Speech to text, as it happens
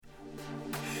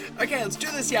Okay, let's do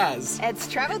this, Yaz. It's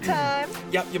travel time.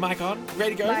 Yep, your mic on.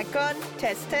 Ready to go? Mic on.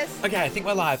 Test, test. Okay, I think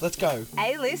we're live. Let's go.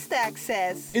 A-list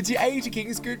access. It's your AAT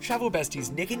Kings group travel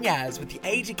besties, Nick and Yaz, with the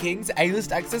AAT Kings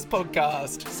A-List Access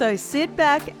podcast. So sit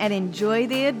back and enjoy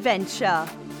the adventure.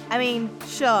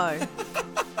 Show.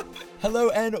 Hello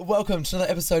and welcome to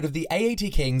another episode of the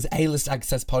AAT Kings A-List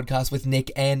Access podcast with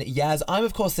Nick and Yaz. I'm,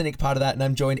 of course, the Nick part of that, and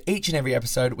I'm joined each and every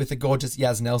episode with the gorgeous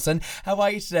Yaz Nelson. How are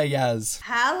you today, Yaz?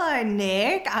 Hello,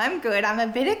 Nick. I'm good. I'm a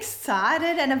bit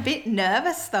excited and a bit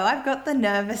nervous, though. I've got the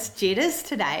nervous jitters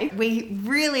today. We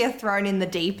really are thrown in the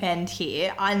deep end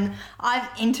here. I've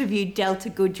interviewed Delta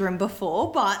Goodrum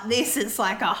before, but this is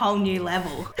like a whole new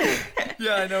level.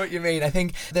 Yeah, I know what you mean. I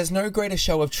think there's no greater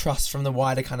show of trust from the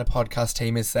wider kind of podcast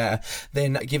team, is there,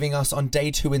 than giving us on day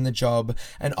 2 in the job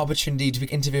an opportunity to be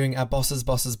interviewing our boss's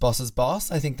boss.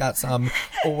 I think that's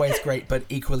always great but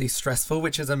equally stressful,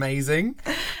 which is amazing.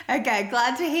 Okay,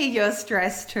 glad to hear you're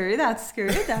stressed too. That's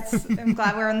good. I'm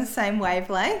glad we're on the same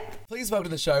wavelength. Please welcome to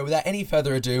the show, without any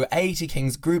further ado, AAT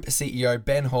Kings Group CEO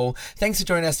Ben Hall. Thanks for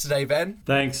joining us today, Ben.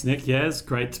 Thanks, Nick. Yaz,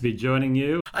 great to be joining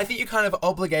you. I think you're kind of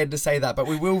obligated to say that, but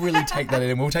we will really take that in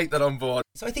and we'll take that on board.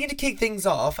 So I think to kick things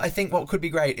off, I think what could be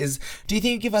great is, do you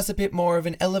think you'd give us a bit more of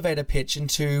an elevator pitch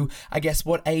into, I guess,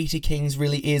 what AAT Kings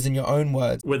really is in your own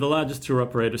words? We're the largest tour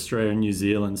operator in Australia and New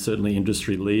Zealand, certainly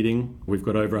industry leading. We've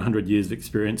got over 100 years of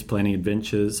experience planning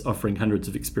adventures, offering hundreds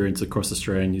of experience across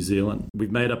Australia and New Zealand.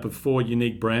 We've made up of 4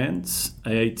 unique brands: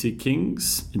 AAT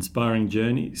Kings, Inspiring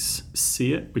Journeys,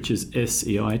 SEIT, which is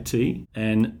SEIT,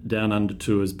 and Down Under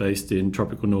Tours based in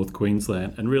tropical North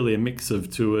Queensland. And really a mix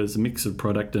of tours, a mix of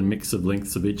product and a mix of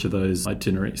lengths of each of those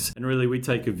itineraries. And really we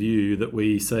take a view that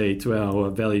we say to our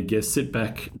valued guests, sit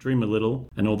back, dream a little,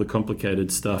 and all the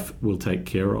complicated stuff we'll take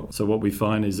care of. So what we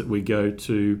find is that we go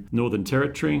to Northern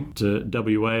Territory, to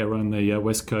WA around the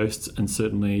west coast, and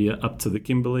certainly up to the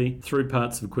Kimberley, through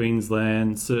parts of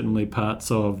Queensland, certainly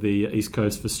parts of the east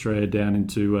coast of Australia down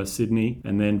into Sydney,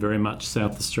 and then very much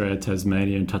South Australia,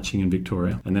 Tasmania, and touching in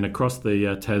Victoria. And then across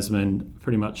the Tasman,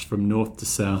 pretty much from north to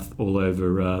south, all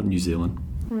over New Zealand.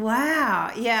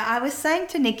 Wow. Yeah, I was saying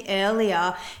to Nick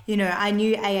earlier, I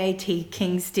knew AAT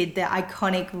Kings did the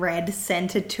iconic red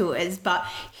centre tours, but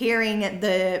hearing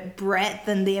the breadth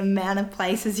and the amount of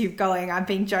places you're going, I've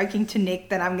been joking to Nick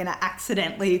that I'm going to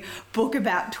accidentally book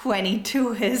about 20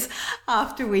 tours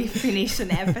after we finish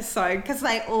an episode, because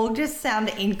they all just sound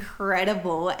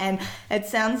incredible. And it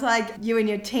sounds like you and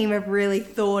your team have really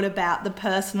thought about the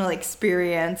personal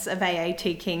experience of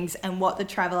AAT Kings and what the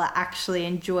traveller actually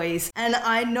enjoys. And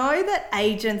I know that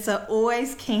agents are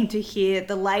always keen to hear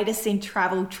the latest in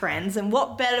travel trends, and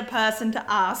what better person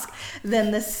to ask than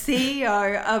the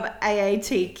CEO of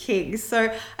AAT Kings.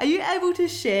 So are you able to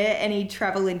share any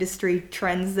travel industry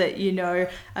trends that you know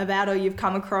about or you've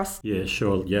come across? Yeah,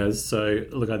 sure, Yaz. So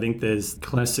look, I think there's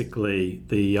classically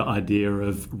the idea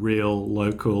of real,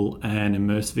 local and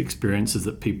immersive experiences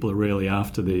that people are really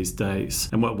after these days.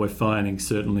 And what we're finding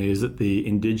certainly is that the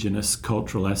Indigenous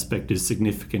cultural aspect is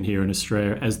significant here in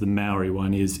Australia, as the Maori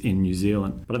one is in New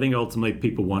Zealand. But I think ultimately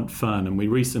people want fun, and we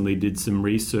recently did some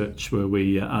research where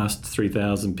we asked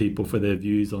 3,000 people for their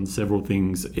views on several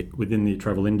things within the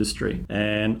travel industry.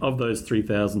 And of those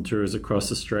 3,000 tours across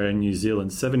Australia and New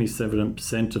Zealand,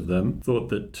 77% of them thought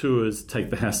that tours take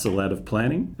the hassle out of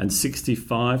planning, and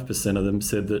 65% of them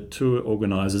said that tour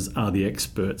organisers are the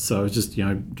experts. So it's just,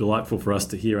 delightful for us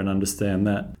to hear and understand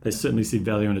that. They certainly see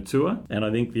value in a tour. And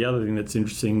I think the other thing that's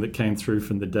interesting that came through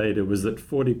from the data was that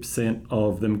 40%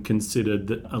 of them considered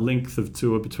that a length of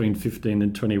tour between 15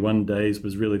 and 21 days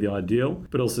was really the ideal,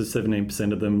 but also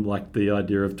 17% of them liked the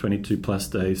idea of 22 plus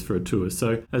days for a tour.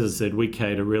 So as I said, we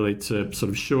cater really to sort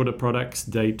of shorter products,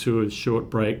 day tours, short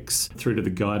breaks, through to the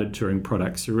guided touring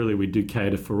products. So really we do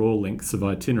cater for all lengths of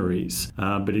itineraries.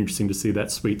 But interesting to see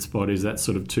that sweet spot is that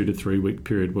sort of 2 to 3 week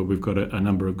period where we've got a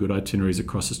number of good itineraries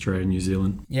across Australia and New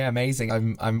Zealand. Yeah, amazing.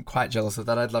 I'm quite jealous of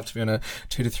that. I'd love to be on a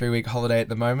 2 to 3 week holiday at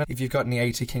the moment. If you've got any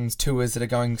AAT Kings tours that are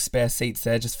going spare seats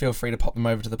there, just feel free to pop them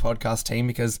over to the podcast team,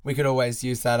 because we could always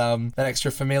use that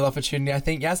extra familial opportunity, I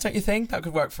think. Yaz, don't you think? That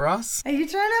could work for us. Are you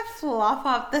trying to fluff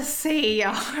up the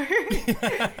CEO?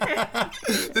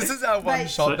 This is our one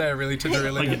shot there, really, to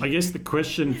drill in. I guess the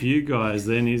question for you guys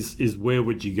then is where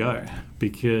would you go?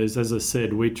 Because as I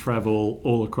said, we travel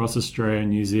all across Australia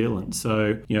and New Zealand.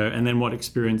 So, and then what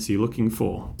experience are you looking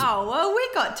for? Oh, well, we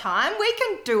got time. We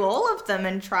can do all of them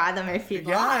and try them if you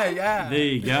like. Yeah, Yeah. There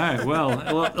you go.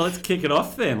 Well, let's kick it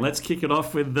off then. Let's kick it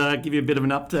off with give you a bit of an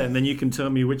update, and then you can tell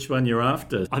me which one you're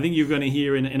after. I think you're going to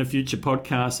hear in a future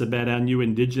podcast about our new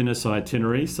Indigenous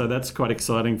itinerary, so that's quite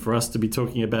exciting for us to be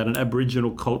talking about an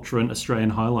Aboriginal culture and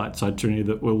Australian highlights itinerary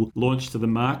that will launch to the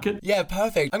market. Yeah,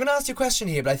 perfect. I'm going to ask you a question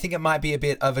here, but I think it might be a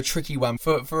bit of a tricky one.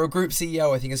 For a group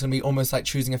CEO, I think it's going to be almost like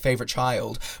choosing a favourite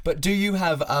child. But do you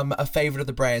have a favourite of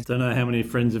the brands? Don't know how many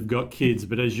friends have got kids,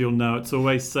 but as you'll know, it's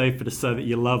always safer to say that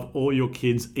you love all your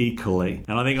kids equally.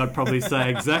 And I think I'd probably say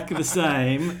exactly the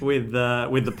same with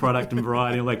the product and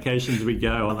variety of locations we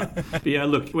go on. But yeah,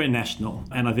 look, we're national,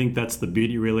 and I think that's the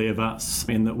beauty really of us,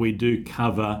 in that we do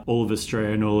cover all of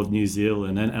Australia and all of New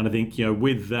Zealand. And I think,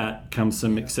 with that comes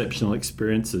some exceptional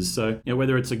experiences. So,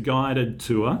 whether it's a guided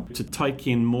tour to take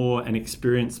in more and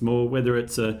experience more, whether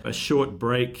it's a short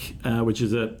break, which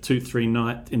is a 2-3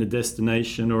 night in a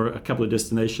destination or a couple of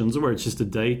destinations, or it's just a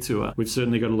day tour, we've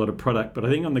certainly got a lot of product. But I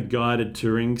think on the guided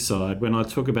touring side, when I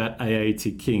talk about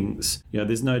AAT Kings,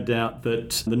 there's no doubt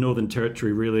that the Northern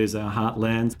Territory really is our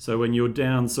heartland. So when you're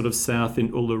down sort of south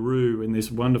in Uluru in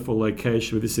this wonderful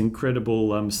location with this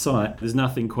incredible site, there's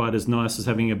nothing quite as nice as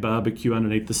having a barbecue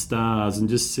underneath the stars and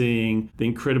just seeing the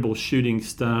incredible shooting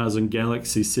stars and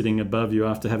galaxies sitting above you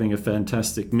after having a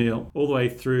fantastic meal. All the way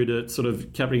through to sort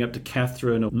of coming up to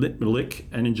Catherine or Litmalik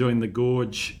and enjoying the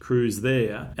gorge cruise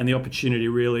there, and the opportunity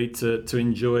really to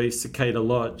enjoy Cicada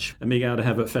Lodge and being able to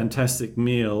have a fantastic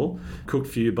meal cooked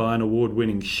for you by an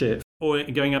award-winning chef. Or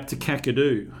going up to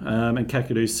Kakadu, and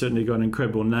Kakadu's certainly got an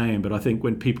incredible name, but I think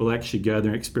when people actually go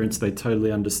there and experience, they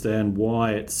totally understand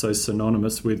why it's so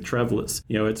synonymous with travellers.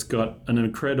 It's got an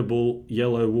incredible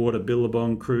yellow water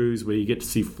billabong cruise where you get to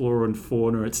see flora and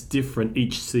fauna. It's different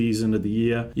each season of the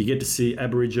year. You get to see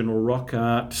Aboriginal rock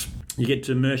art. You get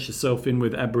to immerse yourself in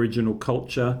with Aboriginal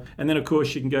culture. And then, of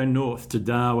course, you can go north to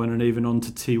Darwin and even on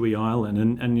to Tiwi Island.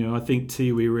 And I think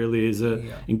Tiwi really is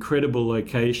an incredible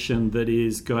location that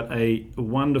is got a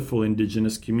wonderful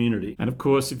Indigenous community. And, of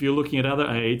course, if you're looking at other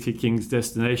AAT Kings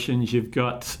destinations, you've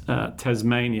got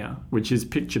Tasmania, which is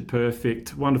picture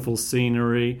perfect, wonderful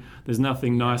scenery. There's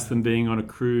nothing nice than being on a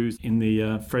cruise in the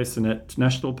Freycinet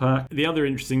National Park. The other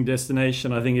interesting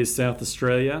destination, I think, is South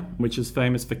Australia, which is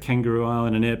famous for Kangaroo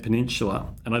Island and Eyre Peninsula.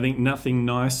 And I think nothing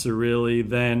nicer really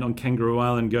than on Kangaroo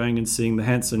Island going and seeing the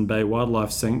Hanson Bay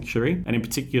Wildlife Sanctuary, and in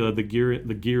particular the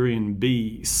Girian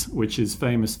bees, which is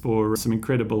famous for some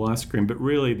incredible ice cream, but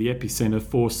really the epicenter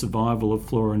for survival of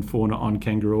flora and fauna on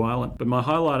Kangaroo Island. But my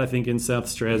highlight, I think, in South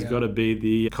Australia has got to be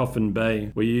the Coffin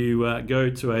Bay, where you go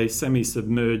to a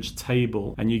semi-submerged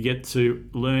table and you get to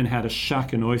learn how to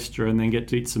shuck an oyster and then get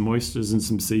to eat some oysters and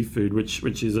some seafood,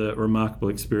 which is a remarkable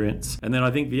experience. And then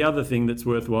I think the other thing that's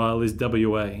worthwhile is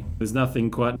WA. There's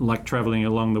nothing quite like travelling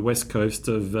along the west coast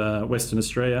of Western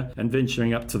Australia and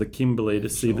venturing up to the Kimberley to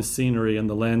see the scenery and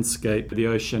the landscape, the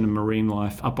ocean and marine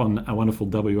life up on a wonderful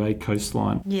WA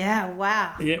coastline. Yeah,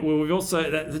 wow. Yeah, well, we've also,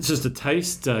 that's just a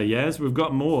taste, Yaz. We've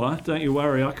got more. Don't you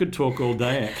worry. I could talk all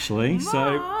day, actually.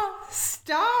 Stop!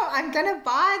 I'm gonna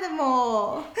buy them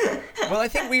all. Well, I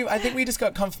think we just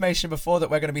got confirmation before that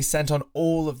we're going to be sent on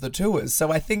all of the tours.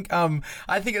 So I think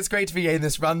it's great to be in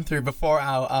this run through before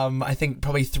our I think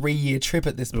probably 3-year trip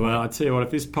at this point. Well, I tell you what,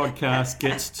 if this podcast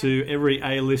gets to every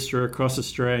A-lister across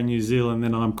Australia and New Zealand,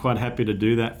 then I'm quite happy to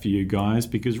do that for you guys,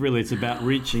 because really it's about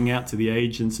reaching out to the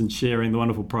agents and sharing the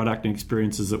wonderful product and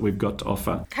experiences that we've got to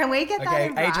offer. Can we get that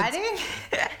in writing?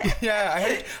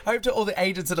 Yeah, I hope to all the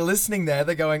agents that are listening there,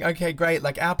 they're going, okay, great,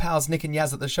 like our pals Nick and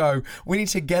Yaz at the show, we need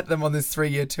to get them on this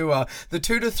 3-year tour. The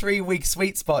 2 to 3 week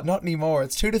sweet spot, not anymore.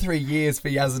 It's 2 to 3 years for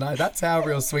Yaz and I. That's our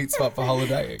real sweet spot for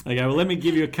holidaying. Okay, well, let me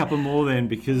give you a couple more then,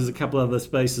 because there's a couple other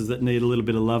spaces that need a little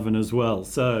bit of loving as well.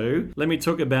 So let me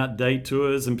talk about day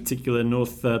tours, in particular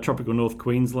tropical North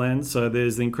Queensland. So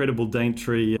there's the incredible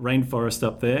Daintree rainforest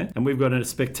up there, and we've got a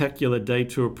spectacular day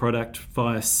tour product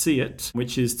via See It,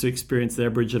 which is to experience the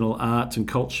Aboriginal art and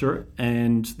culture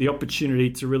and the opportunity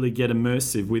to really get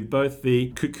immersive with both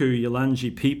the Kuku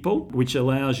Yalanji people, which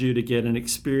allows you to get an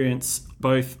experience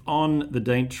both on the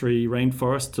Daintree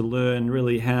rainforest to learn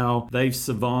really how they've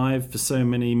survived for so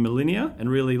many millennia, and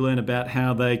really learn about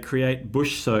how they create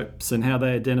bush soaps and how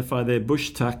they identify their bush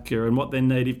tucker and what their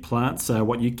native plants are,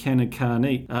 what you can and can't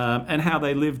eat, and how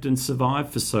they lived and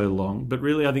survived for so long. But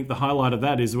really, I think the highlight of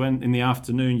that is when in the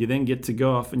afternoon you then get to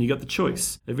go off and you got the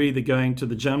choice of either going to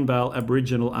the Junbal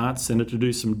Aboriginal Arts Centre to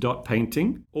do some dot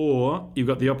painting, or you've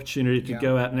got the opportunity to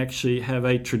go out and actually have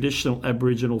a traditional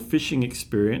Aboriginal fishing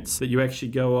experience that you actually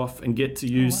go off and get to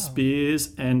use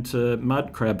spears and to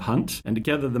mud crab hunt and to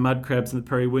gather the mud crabs and the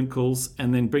periwinkles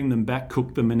and then bring them back,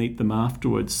 cook them and eat them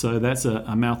afterwards. So that's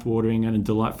a mouth-watering and a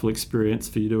delightful experience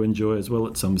for you to enjoy as well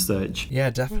at some stage. Yeah,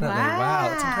 definitely.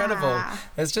 Wow, it's incredible.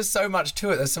 There's just so much to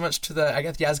it. There's so much to I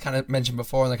guess Yaz kind of mentioned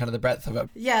before, and the kind of the breadth of it.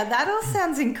 Yeah, that all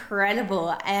sounds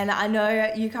incredible. And I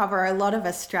know you cover a lot of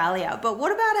Australia, but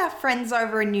what about our friends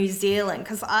over in New Zealand?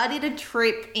 Because I did a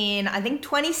trip in, I think,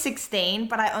 2016,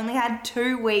 but I only had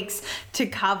 2 weeks to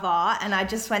cover, and I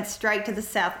just went straight to the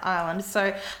South Island.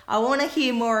 So I want to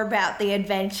hear more about the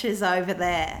adventures over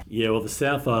there. Yeah, well, the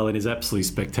South Island is absolutely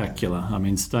spectacular. I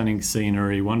mean, stunning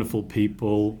scenery, wonderful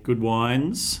people, good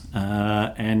wines,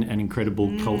 and incredible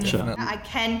culture. Definitely. I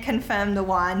can confirm the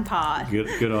wine part.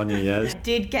 Good on you, Yaz.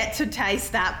 Did get to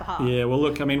taste that part. Yeah, well,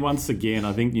 look, I mean, once again,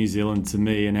 I think New Zealand, to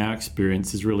me, in our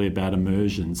experience, is really about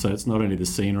immersion. So it's not only the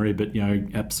scenery, but,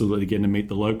 absolutely getting to meet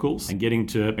the locals and getting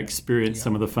to experience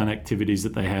some of the fun activities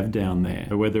that they have down there.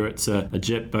 Whether it's a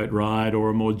jet boat ride or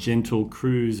a more gentle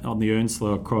cruise on the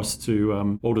Earnslow across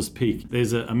to Alders Peak.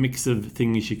 There's a mix of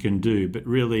things you can do, but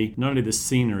really not only the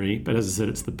scenery, but as I said,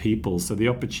 it's the people. So the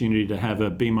opportunity to have a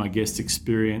Be My Guest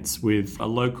experience with a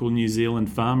local New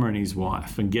Zealand farmer and his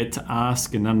wife and get to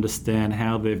ask and understand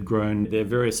how they've grown their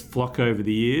various flock over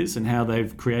the years and how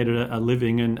they've created a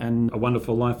living and a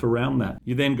wonderful life around that.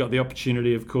 You then got the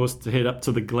opportunity, of course, to head up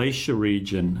to the glacier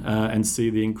region and see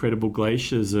the incredible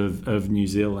glaciers of New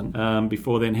Zealand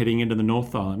before then heading into the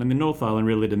North Island. And the North Island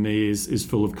really to me is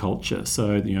full of culture.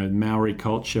 So, Maori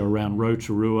culture around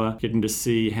Rotorua, getting to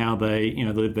see how they,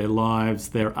 live their lives,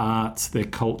 their arts, their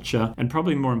culture. And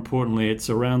probably more importantly, it's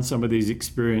around some of these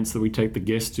experiences that we take the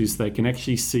guests to so they can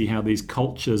actually see how these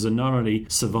cultures are not only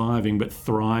surviving but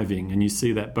thriving. And you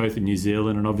see that both in New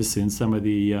Zealand and obviously in some of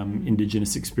the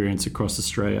Indigenous experience across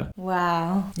Australia.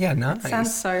 Wow. Yeah, nice.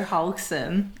 Sounds so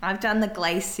wholesome. I've done the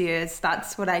glaciers.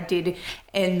 That's what I did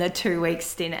in the 2-week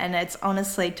stint, and it's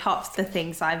honestly tops the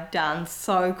things I've done.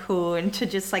 So cool. And to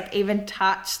just even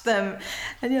touch them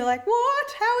and you're like,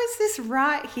 what? How is this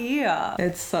right here?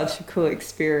 It's such a cool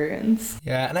experience.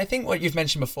 Yeah, and I think what you've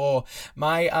mentioned before,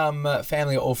 my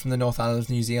family are all from the North Island of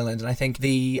New Zealand, and I think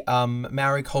the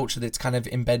Maori culture that's kind of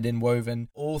embedded and woven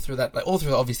all through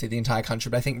obviously the entire country,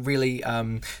 but I think really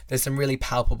there's some really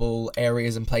palpable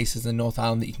areas and places in the North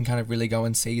Island that you can kind of really go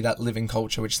and see that living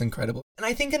culture, which is incredible. And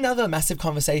I think another massive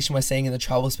conversation we're seeing in the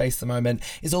travel space at the moment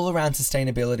is all around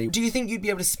sustainability. Do you think you'd be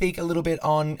able to speak a little bit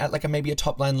on at maybe a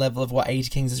top line level of what AAT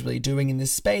Kings is really doing in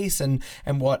this space and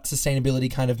what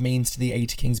sustainability kind of means to the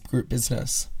AAT Kings group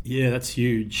business? Yeah, that's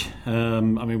huge.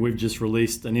 We've just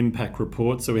released an impact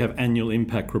report. So we have annual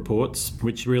impact reports,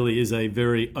 which really is a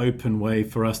very open way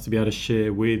for us to be able to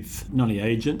share with not only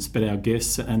agents, but our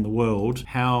guests and the world,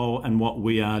 how and what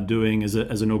we are doing as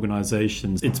an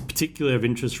organisation. It's particularly of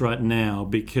interest right now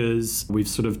because we've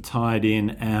sort of tied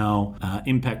in our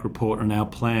impact report and our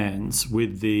plans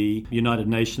with the United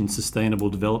Nations Sustainable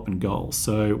Development Goals.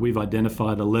 So we've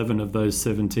identified 11 of those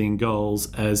 17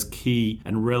 goals as key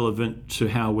and relevant to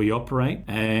how we operate,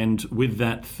 and with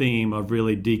that theme of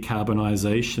really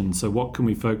decarbonisation. So what can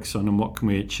we focus on and what can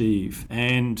we achieve?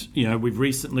 And we've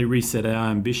recently reset our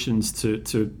ambitions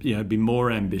to be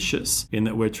more ambitious in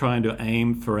that we're trying to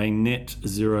aim for a net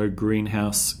zero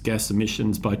greenhouse gas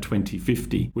emissions by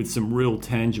 2050 with some real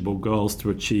tangible goals to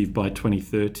achieve by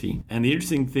 2030. And the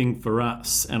interesting thing for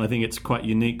us, and I think it's quite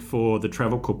unique for the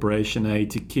travel corporation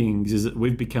AAT Kings, is that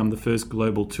we've become the first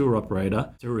global tour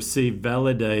operator to receive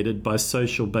validated by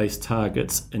social-based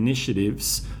targets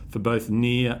initiatives for both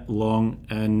near, long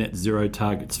and net zero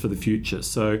targets for the future.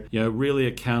 So, really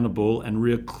accountable and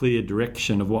real clear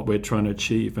direction of what we're trying to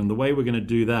achieve. And the way we're going to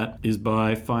do that is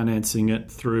by financing it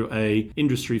through a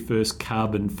industry first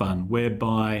carbon fund,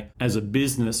 whereby as a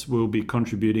business we'll be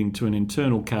contributing to an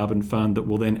internal carbon fund that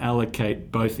will then allocate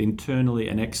both internally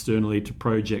and externally to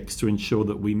projects to ensure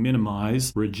that we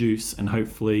minimize, reduce and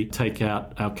hopefully take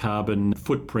out our carbon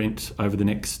footprint over the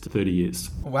next 30 years.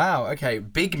 Wow, okay,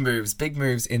 big moves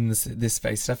in this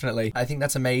space, definitely. I think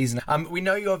that's amazing. We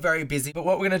know you're very busy, but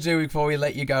what we're going to do before we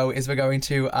let you go is we're going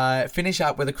to finish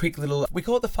up with a quick little, we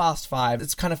call it the Fast Five.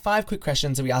 It's kind of 5 quick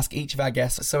questions that we ask each of our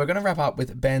guests. So we're going to wrap up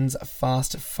with Ben's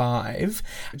Fast Five,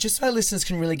 just so our listeners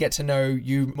can really get to know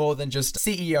you more than just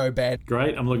CEO Ben.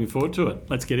 Great, I'm looking forward to it.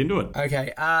 Let's get into it.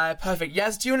 Okay, perfect.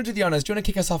 Yaz, do you want to do the honours? Do you want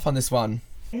to kick us off on this one?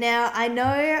 Now, I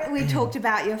know we talked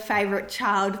about your favourite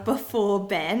child before,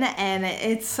 Ben, and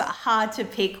it's hard to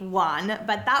pick one,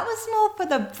 but that was more for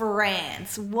the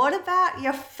brands. What about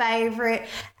your favourite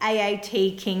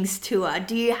AAT Kings tour?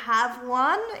 Do you have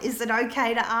one? Is it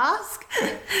okay to ask?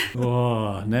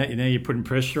 Oh, now you're putting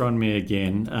pressure on me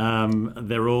again.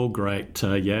 They're all great,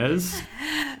 Yaz.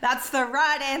 That's the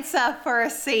right answer for a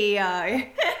CEO.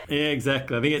 Yeah,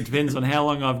 exactly. I think it depends on how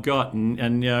long I've got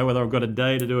and whether I've got a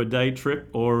day to do a day trip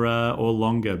or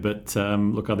longer. But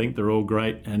look, I think they're all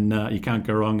great, and you can't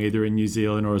go wrong either in New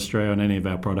Zealand or Australia on any of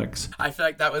our products. I feel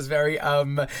like that was very,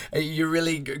 you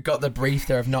really got the brief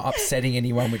there of not upsetting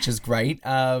anyone, which is great.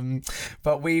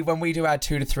 But when we do our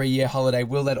 2 to 3 year holiday,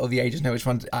 we'll let all the agents know which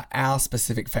ones are our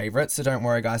specific favourites. So don't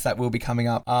worry, guys, that will be coming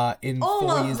up in all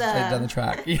 4 years down the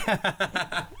track.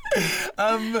 Yeah.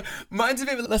 Mine's a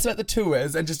bit less about the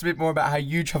tours and just a bit more about how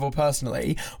you travel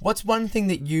personally. What's one thing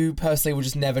that you personally will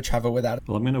just never travel without?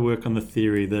 Well, I'm going to work on the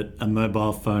theory that a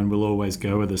mobile phone will always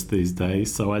go with us these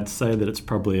days. So I'd say that it's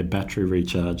probably a battery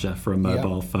recharger for a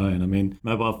mobile phone. I mean,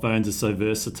 mobile phones are so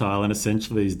versatile and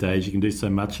essential these days. You can do so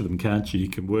much of them, can't you? You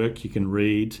can work, you can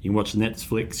read, you can watch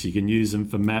Netflix, you can use them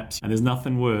for maps. And there's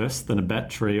nothing worse than a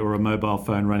battery or a mobile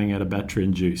phone running out of battery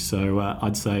and juice. So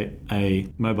I'd say a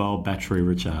mobile battery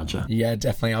recharger. Yeah,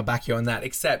 definitely. I'll back you on that.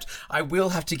 Except I will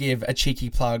have to give a cheeky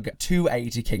plug to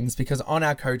AAT Kings because on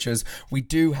our coaches, we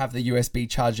do have the USB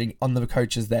charging on the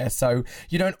coaches there. So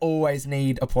you don't always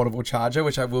need a portable charger,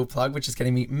 which I will plug, which is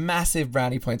getting me massive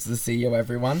brownie points as the CEO,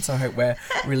 everyone. So I hope we're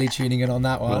really tuning in on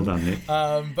that one. Well done, Nick.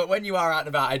 But when you are out and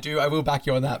about, I will back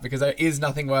you on that because there is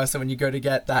nothing worse than when you go to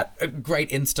get that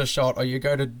great Insta shot or you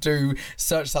go to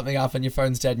search something up and your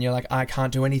phone's dead and you're like, I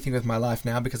can't do anything with my life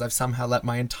now because I've somehow let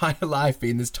my entire life be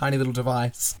in this tiny little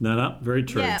device. No, very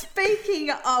true. Yeah.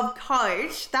 Speaking of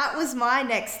coach, that was my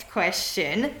next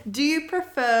question. Do you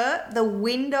prefer the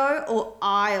window or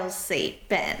aisle seat,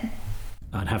 Ben?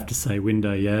 I'd have to say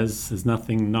window, Yaz. There's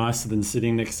nothing nicer than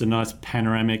sitting next to a nice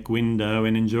panoramic window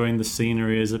and enjoying the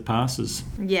scenery as it passes.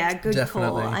 Yeah, good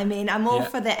Definitely. call. I mean, I'm all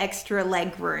for the extra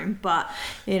leg room, but,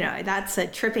 that's a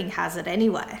tripping hazard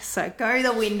anyway. So go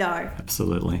the window.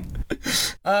 Absolutely.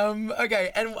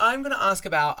 Okay, and I'm going to ask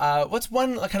about what's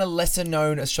one kind of lesser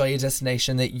known Australia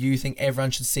destination that you think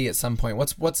everyone should see at some point?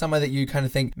 What's somewhere that you kind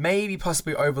of think maybe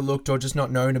possibly overlooked or just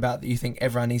not known about that you think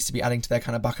everyone needs to be adding to their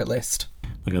kind of bucket list?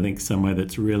 Look, I think somewhere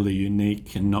that's really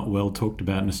unique and not well talked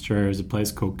about in Australia is a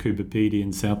place called Coopapedy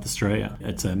in South Australia.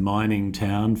 It's a mining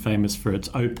town famous for its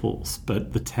opals,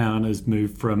 but the town has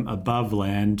moved from above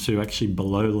land to actually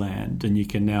below land, and you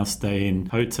can now stay in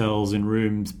hotels in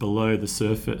rooms below the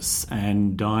surface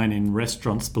and dine in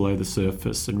restaurants below the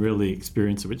surface and really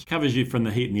experience it, which covers you from the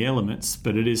heat and the elements,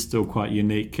 but it is still quite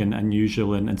unique and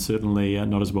unusual and certainly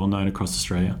not as well known across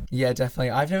Australia. Yeah, definitely.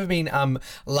 I've never been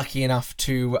lucky enough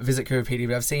to visit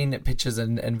Coopapedy, but I've seen pictures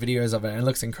and videos of it, and it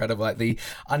looks incredible. Like the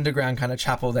underground kind of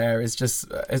chapel there is just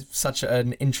such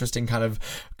an interesting kind of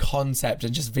concept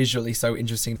and just visually so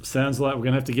interesting. Sounds like we're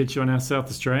going to have to get you on our South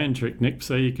Australian trip, Nick,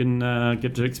 so you can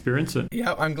get to experience it.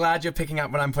 Yeah, I'm glad you're picking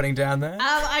up what I'm putting down there.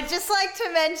 I'd just like to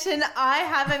mention I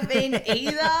haven't been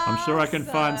either. I'm sure I can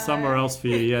find somewhere else for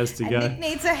you, Yaz, to go. Nick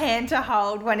needs a hand to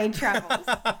hold when he travels.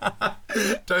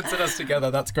 Don't sit us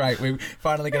together. That's great. We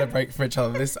finally get a break from each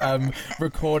other. This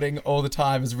recording all the time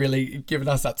has really given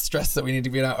us that stress that we need to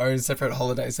be in our own separate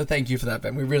holidays. So thank you for that,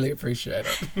 Ben. We really appreciate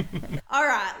it. All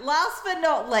right. Last but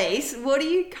not least, what are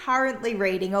you currently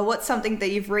reading, or what's something that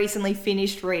you've recently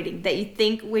finished reading that you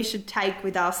think we should take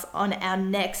with us on our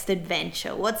next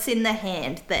adventure? What's in the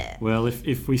hand there? Well,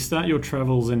 if we start your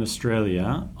travels in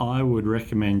Australia, I would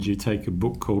recommend you take a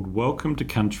book called Welcome to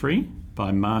Country by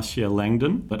Marcia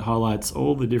Langdon that highlights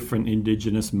all the different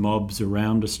Indigenous mobs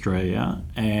around Australia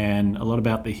and a lot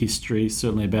about their history,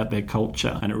 certainly about their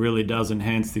culture, and it really does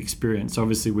enhance the experience.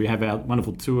 Obviously, we have our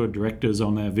wonderful tour directors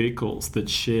on our vehicles that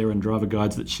share and driver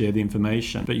guides that share the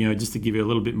information. But, just to give you a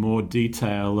little bit more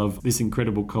detail of this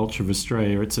incredible culture of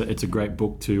Australia, it's a great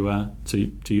book to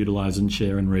utilise and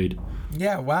share and read.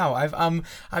 Yeah, wow. I've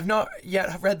not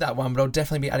yet read that one, but I'll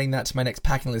definitely be adding that to my next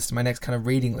packing list, to my next kind of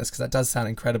reading list, because that does sound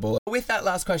incredible. With that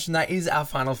last question, that is our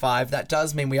final 5. That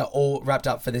does mean we are all wrapped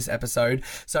up for this episode.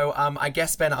 So I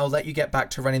guess, Ben, I'll let you get back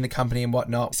to running the company and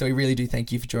whatnot. So we really do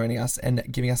thank you for joining us and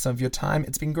giving us some of your time.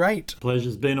 It's been great.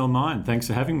 Pleasure's been all mine. Thanks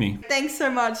for having me. Thanks so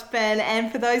much, Ben.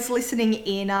 And for those listening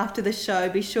in after the show,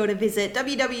 be sure to visit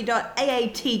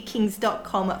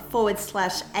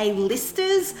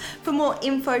www.aatkings.com/A-listers for more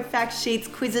info, fact sheets,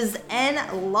 quizzes,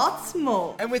 and lots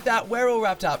more. And with that, we're all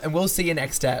wrapped up, and we'll see you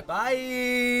next step.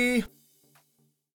 Bye!